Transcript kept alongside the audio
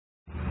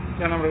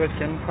Number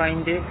question,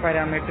 find a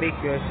parametric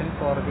equation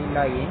for the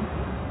line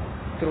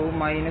through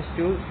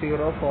 -2,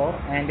 0, 4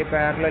 and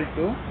parallel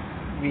to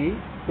V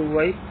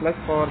 2y plus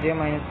 4j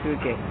minus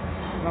 2k.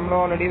 നമ്മൾ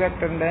already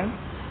വെക്ടറിൻ്റെ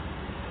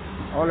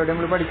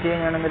നമ്മൾ പഠിച്ചു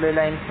കഴിഞ്ഞാണെങ്കിൽ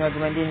line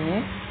segment ഇനി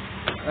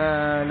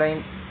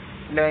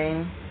line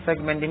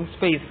segment in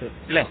space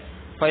അല്ലേ.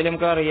 അപ്പോൾ അതിൽ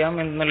നമുക്ക് അറിയാം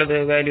എന്നുള്ളത്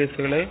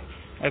വാല്യൂസുകൾ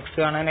എക്സ്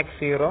കാണാൻ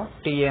x0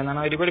 ടി എന്നാണ്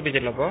അവർ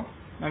പഠിപ്പിച്ചിട്ടുള്ളത്. അപ്പോൾ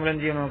നമ്മൾ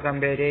എന്ത് ചെയ്യണം,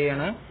 കമ്പയർ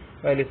ചെയ്യാണ്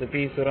വാല്യൂസ്.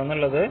 P0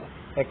 എന്നുള്ളത്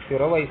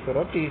x0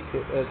 y0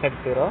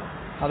 z0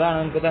 അതാണ്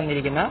നമുക്ക്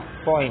തന്നിരിക്കുന്ന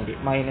പോയിന്റ്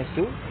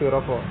 -2,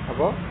 0, 4.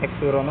 അപ്പോൾ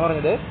x0 എന്ന്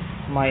പറഞ്ഞത്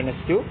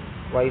 -2,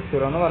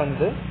 y0 എന്ന്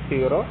പറഞ്ഞത്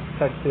 0,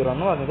 z0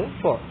 എന്ന് പറഞ്ഞത്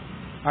 4.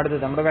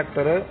 അടുത്തത് നമ്മുടെ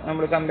വെക്ടർ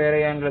നമ്മൾ കമ്പയർ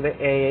ചെയ്യാനുള്ളത്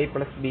ai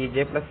plus bj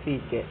plus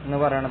ck എന്ന്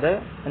പറയുന്നത്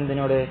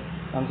എന്തിനോട്,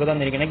 നമുക്ക്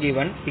തന്നിരിക്കുന്ന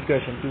given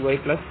equation 2y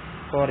plus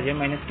 4j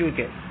minus 2k.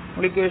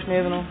 നമ്മൾ ഇക്വേഷൻ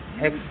എഴുതുന്നു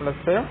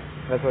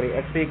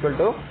x equal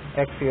to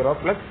x0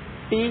 plus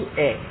ta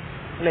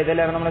അല്ല.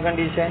 ഇതെല്ലാവരും നമ്മുടെ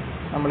കണ്ടീഷൻ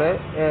നമ്മൾ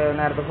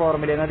നേരത്തെ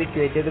ഫോർമുലയിൽ നിന്ന് അത്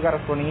ഇക്വേറ്റ് ചെയ്ത്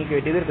കറസ്പോണ്ടിങ്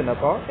ഇക്വേറ്റ് ചെയ്തിട്ടുണ്ട്.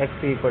 അപ്പോൾ x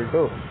ഈക്വൽ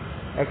ടു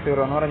x0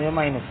 എന്ന് പറഞ്ഞത്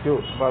 -2,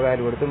 അപ്പോൾ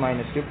വാല്യൂ കൊടുത്ത്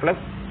 -2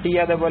 പ്ലസ് ടി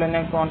അതേപോലെ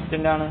തന്നെ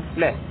കോൺസ്റ്റന്റ് ആണ്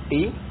അല്ലേ.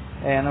 ടി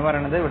എന്ന്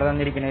പറയുന്നത് ഇവിടെ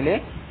തന്നിരിക്കുന്നതിൽ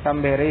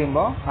കമ്പയർ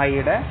ചെയ്യുമ്പോൾ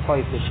ഐയുടെ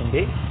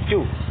കോയിഫിഷ്യന്റ്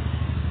 2,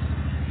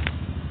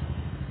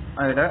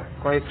 ഐയുടെ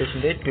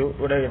കോയിഫിഷ്യന്റ് 2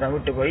 ഇവിടെ എഴുതാൻ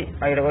വിട്ടുപോയി.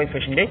 ഐയുടെ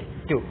കോയിഫിഷ്യന്റ്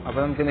 2. അപ്പോൾ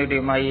നമുക്ക് എന്ത് കിട്ടി,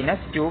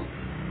 -2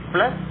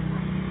 പ്ലസ്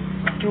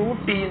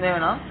 2t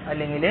എന്നാണ്,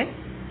 അല്ലെങ്കിൽ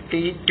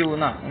T2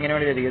 എന്നാ ഇങ്ങനെ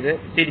വേണ്ടി എഴുതിയത്.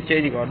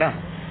 തിരിച്ചെഴുതിക്കോട്ടെ.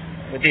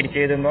 അപ്പോൾ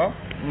തിരിച്ചെഴുതുമ്പോൾ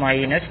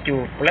 -2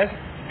 പ്ലസ്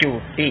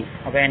 2t.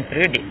 അപ്പോൾ ആൻസർ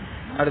കിട്ടി.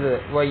 അടുത്തത്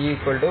y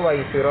equal to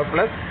y0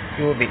 plus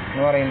 2b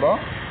എന്ന് പറയുമ്പോൾ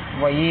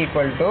y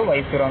ഈക്വൽ ടു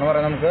y0 എന്ന്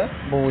പറയുന്നത് നമുക്ക്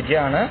 0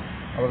 ആണ്.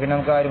 അപ്പോൾ പിന്നെ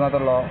നമുക്ക് ആര്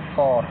മാത്രമല്ലോ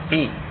 4t.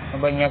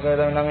 അപ്പോൾ ഇങ്ങനെയൊക്കെ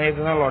അങ്ങനെ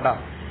എഴുതുന്നുള്ളൂട്ടാ.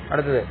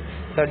 അടുത്തത്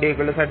z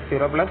equal to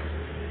z0 plus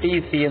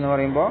tc എന്ന്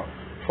പറയുമ്പോൾ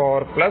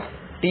 4 പ്ലസ്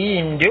t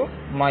ഇൻറ്റു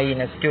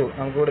 -2.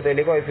 നമുക്ക്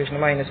കൂടുതൽ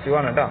കോയിഫിഷ്യന്റ് -2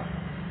 ആണ് കേട്ടോ.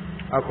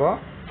 അപ്പോൾ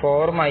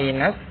 4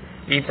 മൈനസ്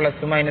ഈ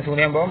പ്ലസ് മൈനസ്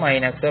കൂടി ആകുമ്പോൾ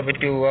മൈനസ്, അപ്പോൾ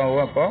 2 ആവും.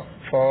 അപ്പോൾ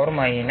 4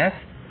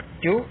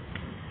 -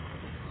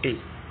 2t.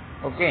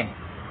 ഓക്കെ.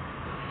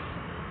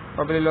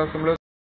 അപ്പോൾ